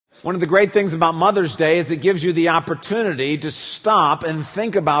One of the great things about Mother's Day is it gives you the opportunity to stop and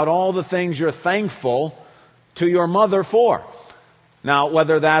think about all the things you're thankful to your mother for. Now,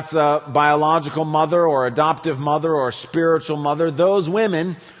 whether that's a biological mother or adoptive mother or spiritual mother, those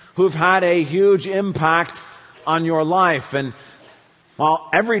women who've had a huge impact on your life. And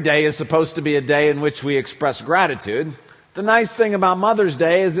while every day is supposed to be a day in which we express gratitude, the nice thing about Mother's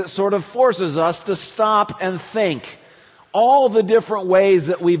Day is it sort of forces us to stop and think all the different ways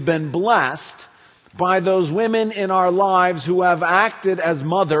that we've been blessed by those women in our lives who have acted as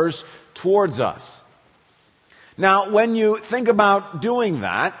mothers towards us. Now, when you think about doing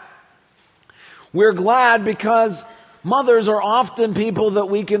that, we're glad because mothers are often people that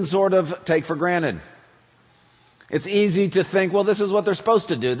we can sort of take for granted. It's easy to think, well, this is what they're supposed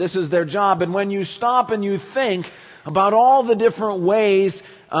to do. This is their job. And when you stop and you think about all the different ways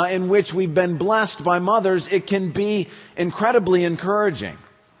in which we've been blessed by mothers, it can be incredibly encouraging.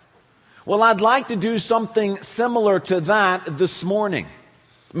 Well, I'd like to do something similar to that this morning.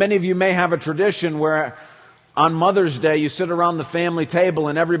 Many of you may have a tradition where on Mother's Day you sit around the family table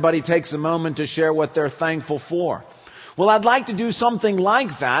and everybody takes a moment to share what they're thankful for. Well, I'd like to do something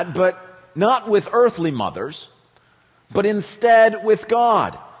like that, but not with earthly mothers, but instead with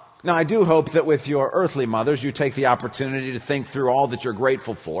God. Now, I do hope that with your earthly mothers, you take the opportunity to think through all that you're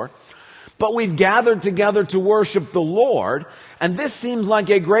grateful for. But we've gathered together to worship the Lord, and this seems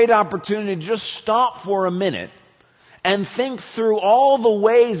like a great opportunity to just stop for a minute and think through all the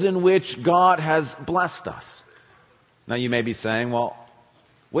ways in which God has blessed us. Now, you may be saying, well,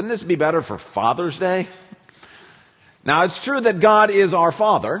 wouldn't this be better for Father's Day? Now, it's true that God is our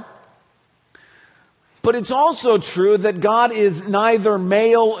Father, but it's also true that God is neither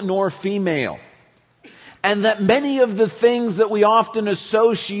male nor female. And that many of the things that we often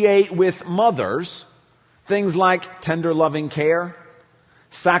associate with mothers, things like tender loving care,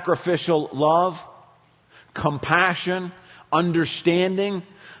 sacrificial love, compassion, understanding,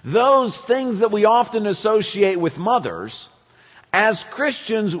 those things that we often associate with mothers, as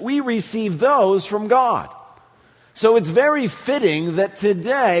Christians, we receive those from God. So it's very fitting that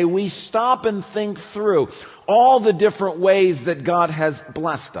today we stop and think through all the different ways that God has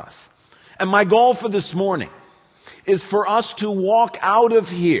blessed us. And my goal for this morning is for us to walk out of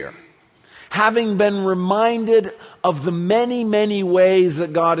here having been reminded of the many, many ways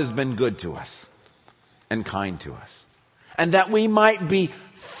that God has been good to us and kind to us, and that we might be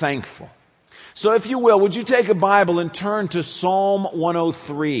thankful. So if you will, would you take a Bible and turn to Psalm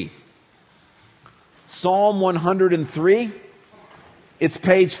 103? Psalm 103, it's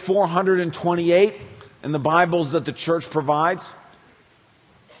page 428 in the Bibles that the church provides.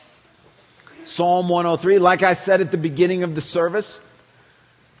 Psalm 103, like I said at the beginning of the service,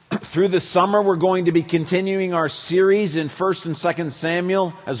 through the summer we're going to be continuing our series in 1st and 2nd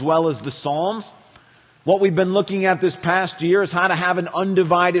Samuel as well as the Psalms. What we've been looking at this past year is how to have an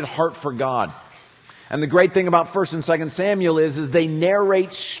undivided heart for God. And the great thing about 1st and 2nd Samuel is they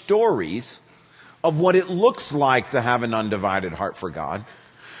narrate stories of what it looks like to have an undivided heart for God.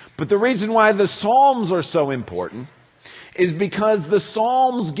 But the reason why the Psalms are so important is because the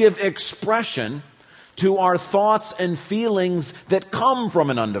Psalms give expression to our thoughts and feelings that come from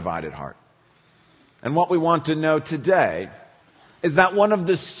an undivided heart. And what we want to know today is that one of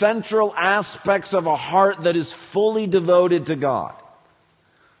the central aspects of a heart that is fully devoted to God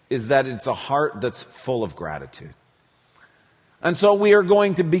is that it's a heart that's full of gratitude. And so we are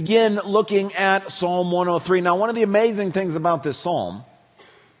going to begin looking at Psalm 103. Now, one of the amazing things about this psalm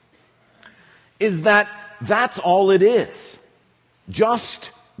is that that's all it is.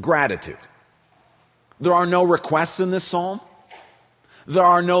 Just gratitude. There are no requests in this psalm. There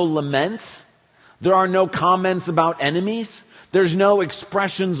are no laments. There are no comments about enemies. There's no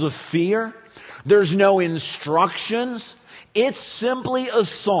expressions of fear. There's no instructions. It's simply a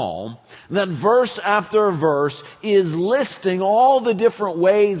psalm that verse after verse is listing all the different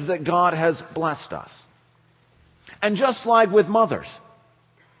ways that God has blessed us. And just like with mothers,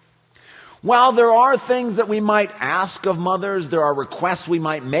 while there are things that we might ask of mothers, there are requests we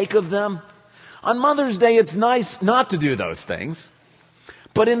might make of them, on Mother's Day it's nice not to do those things,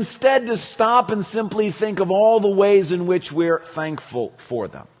 but instead to stop and simply think of all the ways in which we're thankful for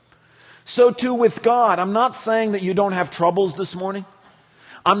them. So too with God. I'm not saying that you don't have troubles this morning.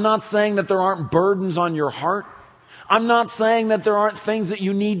 I'm not saying that there aren't burdens on your heart. I'm not saying that there aren't things that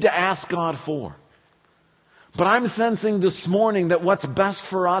you need to ask God for. But I'm sensing this morning that what's best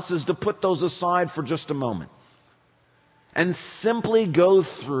for us is to put those aside for just a moment and simply go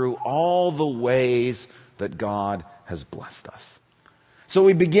through all the ways that God has blessed us. So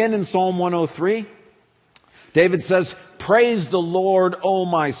we begin in Psalm 103. David says, "Praise the Lord, O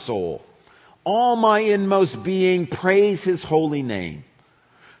my soul. All my inmost being, praise his holy name.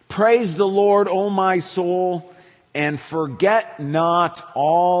 Praise the Lord, O my soul, and forget not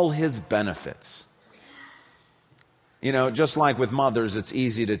all his benefits." You know, just like with mothers, it's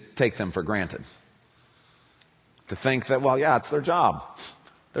easy to take them for granted. To think that, well, yeah, it's their job.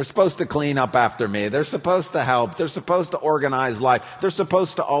 They're supposed to clean up after me. They're supposed to help. They're supposed to organize life. They're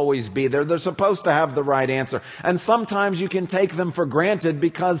supposed to always be there. They're supposed to have the right answer. And sometimes you can take them for granted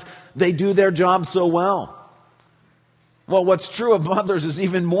because they do their job so well. Well, what's true of mothers is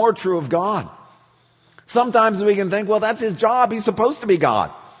even more true of God. Sometimes we can think, well, that's his job. He's supposed to be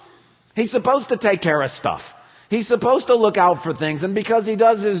God. He's supposed to take care of stuff. He's supposed to look out for things. And because he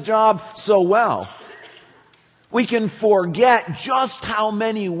does his job so well, we can forget just how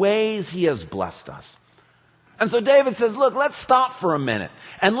many ways he has blessed us. And so David says, look, let's stop for a minute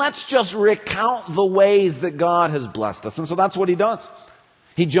and let's just recount the ways that God has blessed us. And so that's what he does.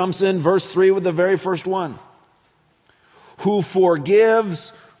 He jumps in verse 3 with the very first one. Who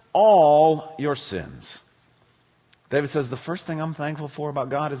forgives all your sins. David says, the first thing I'm thankful for about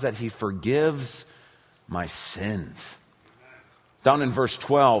God is that he forgives my sins. Down in verse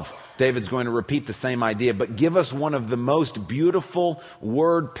 12, David's going to repeat the same idea, but give us one of the most beautiful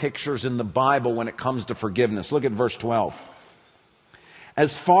word pictures in the Bible when it comes to forgiveness. Look at verse 12.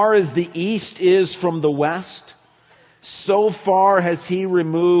 As far as the east is from the west, so far has he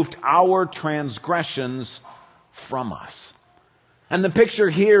removed our transgressions from us. And the picture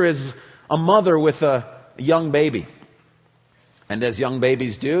here is a mother with a young baby. And as young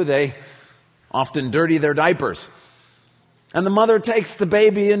babies do, they often dirty their diapers. And the mother takes the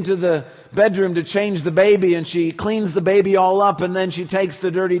baby into the bedroom to change the baby, and she cleans the baby all up, and then she takes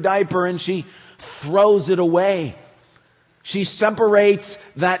the dirty diaper and she throws it away. She separates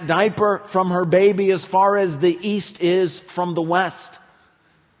that diaper from her baby as far as the east is from the west.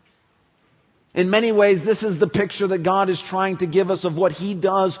 In many ways, this is the picture that God is trying to give us of what he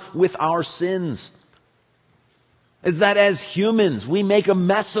does with our sins. Is that as humans, we make a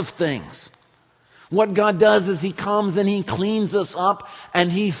mess of things. What God does is he comes and he cleans us up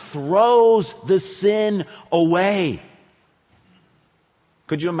and he throws the sin away.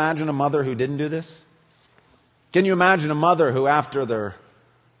 Could you imagine a mother who didn't do this? Can you imagine a mother who, after their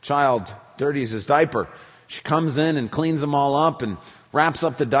child dirties his diaper, she comes in and cleans them all up and wraps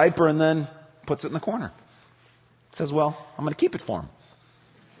up the diaper and then puts it in the corner? Says, well, I'm going to keep it for him.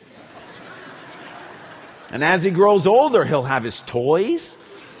 And as he grows older, he'll have his toys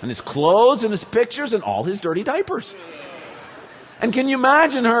and his clothes and his pictures and all his dirty diapers. And can you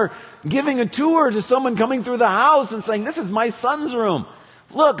imagine her giving a tour to someone coming through the house and saying, this is my son's room.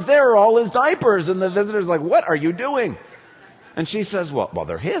 Look, there are all his diapers. And the visitor's like, what are you doing? And she says, well,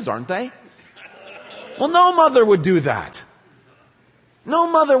 they're his, aren't they? Well, no mother would do that. No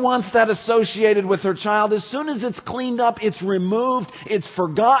mother wants that associated with her child. As soon as it's cleaned up, it's removed, it's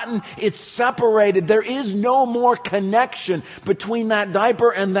forgotten, it's separated. There is no more connection between that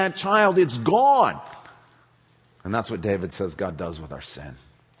diaper and that child. It's gone. And that's what David says God does with our sin.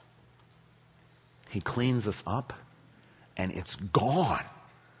 He cleans us up and it's gone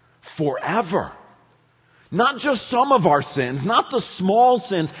forever. Not just some of our sins, not the small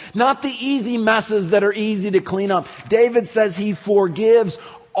sins, not the easy messes that are easy to clean up. David says he forgives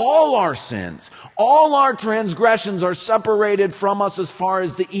all our sins. All our transgressions are separated from us as far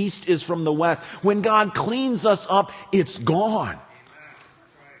as the east is from the west. When God cleans us up, it's gone.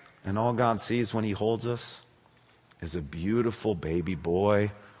 And all God sees when he holds us is a beautiful baby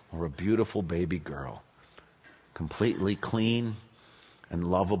boy or a beautiful baby girl. Completely clean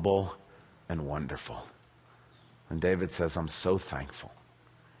and lovable and wonderful. And David says, I'm so thankful.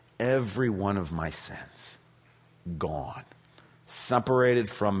 Every one of my sins, gone. Separated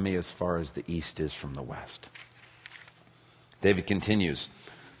from me as far as the east is from the west. David continues,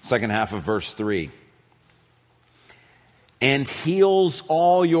 second half of verse 3. And heals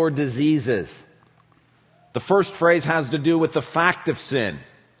all your diseases. The first phrase has to do with the fact of sin.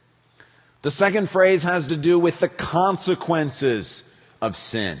 The second phrase has to do with the consequences of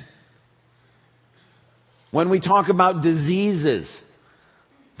sin. When we talk about diseases,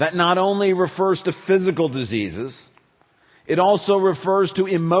 that not only refers to physical diseases, it also refers to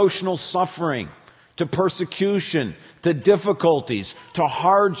emotional suffering, to persecution, to difficulties, to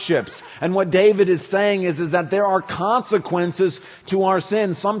hardships. And what David is saying is that there are consequences to our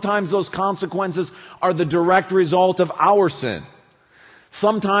sin. Sometimes those consequences are the direct result of our sin.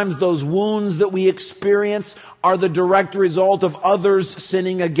 Sometimes those wounds that we experience are the direct result of others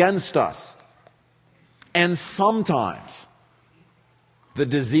sinning against us. And sometimes The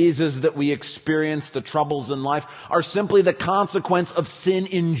diseases that we experience, the troubles in life, are simply the consequence of sin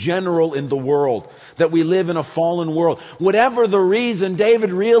in general in the world, that we live in a fallen world. Whatever the reason,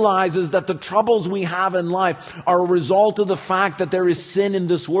 David realizes that the troubles we have in life are a result of the fact that there is sin in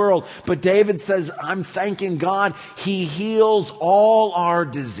this world. But David says, I'm thanking God, He heals all our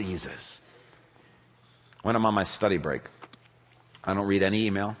diseases. When I'm on my study break, I don't read any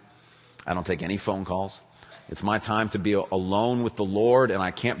email. I don't take any phone calls. It's my time to be alone with the Lord, and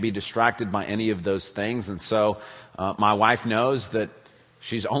I can't be distracted by any of those things. And so my wife knows that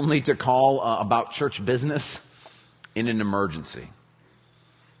she's only to call about church business in an emergency.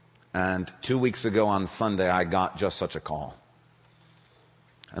 And 2 weeks ago on Sunday, I got just such a call.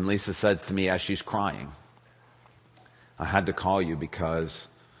 And Lisa said to me as she's crying, I had to call you because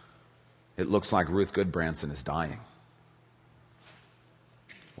it looks like Ruth Goodbranson is dying.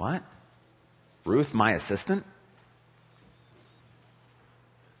 What? Ruth, my assistant?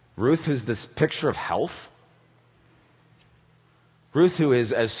 Ruth, who's this picture of health? Ruth, who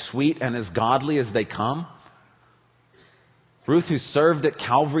is as sweet and as godly as they come? Ruth, who served at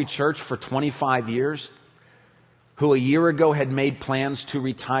Calvary Church for 25 years? Who a year ago had made plans to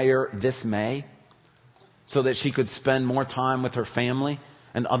retire this May so that she could spend more time with her family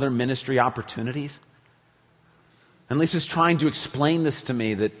and other ministry opportunities? And Lisa's trying to explain this to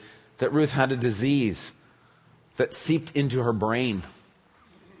me, that Ruth had a disease that seeped into her brain,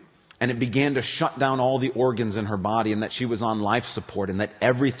 and it began to shut down all the organs in her body, and that she was on life support, and that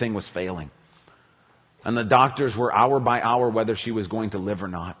everything was failing. And the doctors were hour by hour whether she was going to live or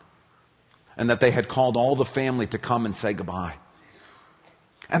not, and that they had called all the family to come and say goodbye.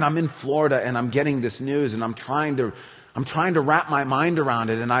 And I'm in Florida, and I'm getting this news, and I'm trying to wrap my mind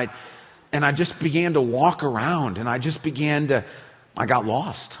around it, and I just began to walk around, and I got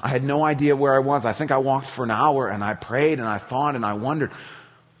lost. I had no idea where I was. I think I walked for an hour, and I prayed and I thought and I wondered,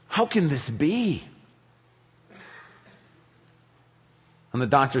 how can this be? And the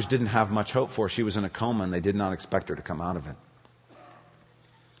doctors didn't have much hope for her. She was in a coma, and they did not expect her to come out of it.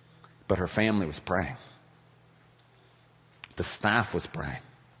 But her family was praying. The staff was praying.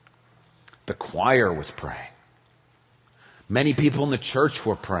 The choir was praying. Many people in the church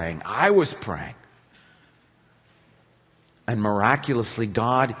were praying. I was praying. And miraculously,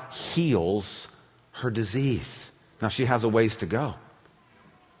 God heals her disease. Now, she has a ways to go.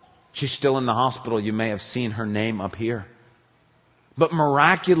 She's still in the hospital. You may have seen her name up here. But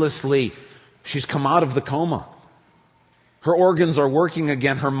miraculously, she's come out of the coma. Her organs are working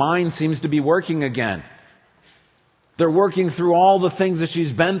again. Her mind seems to be working again. They're working through all the things that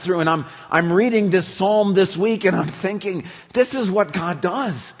she's been through. And I'm reading this psalm this week, and I'm thinking, this is what God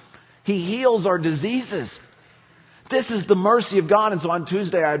does. He heals our diseases. This is the mercy of God. And so on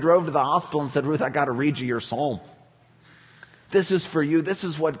Tuesday, I drove to the hospital and said, Ruth, I got to read you your psalm. This is for you. This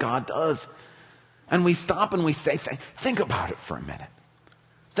is what God does. And we stop and we say, think about it for a minute.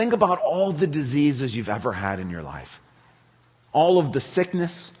 Think about all the diseases you've ever had in your life. All of the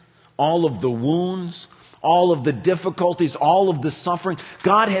sickness, all of the wounds, all of the difficulties, all of the suffering.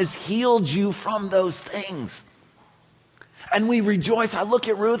 God has healed you from those things. And we rejoice. I look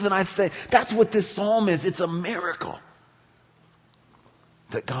at Ruth and I think, that's what this psalm is. It's a miracle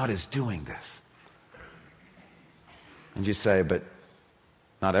that God is doing this. And you say, but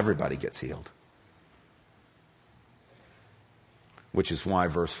not everybody gets healed. Which is why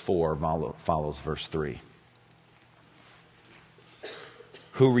verse 4 follows verse 3.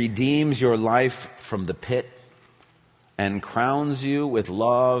 Who redeems your life from the pit and crowns you with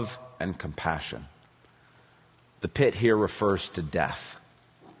love and compassion. The pit here refers to death.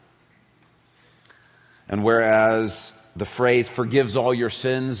 And whereas the phrase forgives all your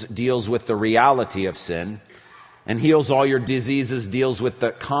sins deals with the reality of sin, and heals all your diseases deals with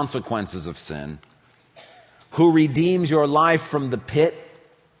the consequences of sin, who redeems your life from the pit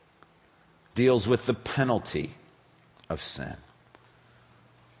deals with the penalty of sin.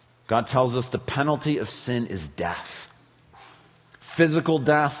 God tells us the penalty of sin is death. Physical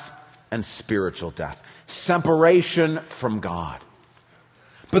death and spiritual death. Separation from God.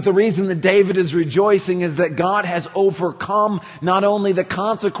 But the reason that David is rejoicing is that God has overcome not only the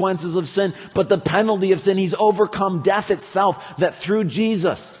consequences of sin, but the penalty of sin. He's overcome death itself, that through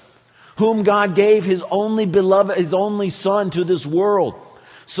Jesus, whom God gave his only beloved, his only Son to this world,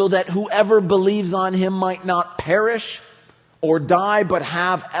 so that whoever believes on him might not perish or die, but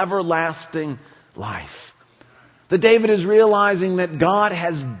have everlasting life. That David is realizing that God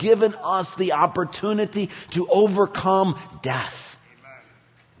has given us the opportunity to overcome death.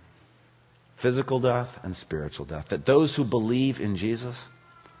 Physical death and spiritual death. That those who believe in Jesus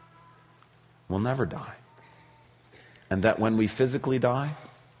will never die. and that when we physically die,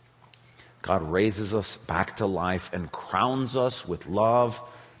 God raises us back to life and crowns us with love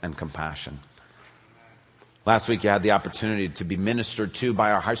and compassion. Last week you had the opportunity to be ministered to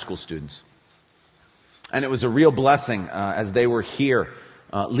by our high school students. And it was a real blessing as they were here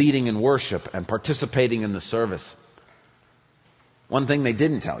leading in worship and participating in the service. One thing they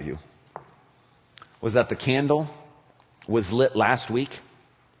didn't tell you was that the candle was lit last week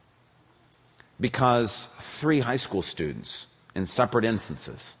because 3 high school students in separate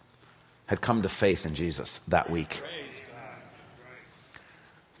instances had come to faith in Jesus that week.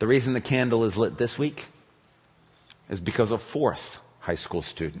 The reason the candle is lit this week is because a 4th high school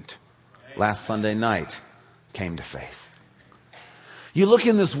student last Sunday night came to faith. You look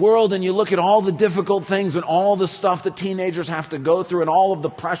in this world and you look at all the difficult things and all the stuff that teenagers have to go through and all of the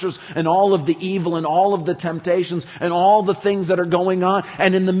pressures and all of the evil and all of the temptations and all the things that are going on.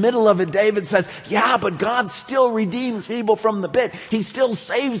 And in the middle of it, David says, yeah, but God still redeems people from the pit. He still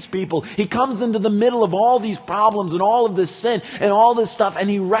saves people. He comes into the middle of all these problems and all of this sin and all this stuff, and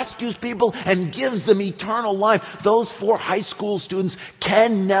he rescues people and gives them eternal life. Those 4 high school students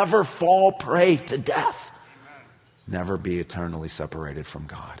can never fall prey to death. Never be eternally separated from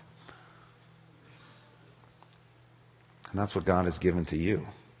God. And that's what God has given to you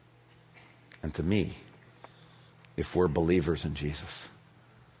and to me if we're believers in Jesus.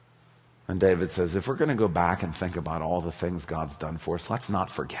 And David says, if we're going to go back and think about all the things God's done for us, let's not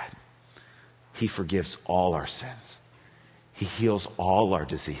forget. He forgives all our sins. He heals all our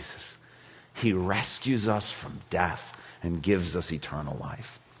diseases. He rescues us from death and gives us eternal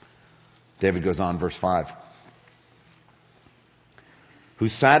life. David goes on, verse 5. Who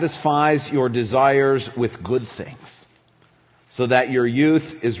satisfies your desires with good things, so that your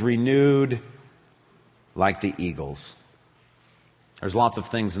youth is renewed like the eagles. There's lots of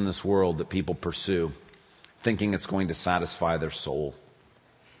things in this world that people pursue, thinking it's going to satisfy their soul.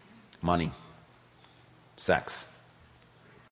 Money, sex,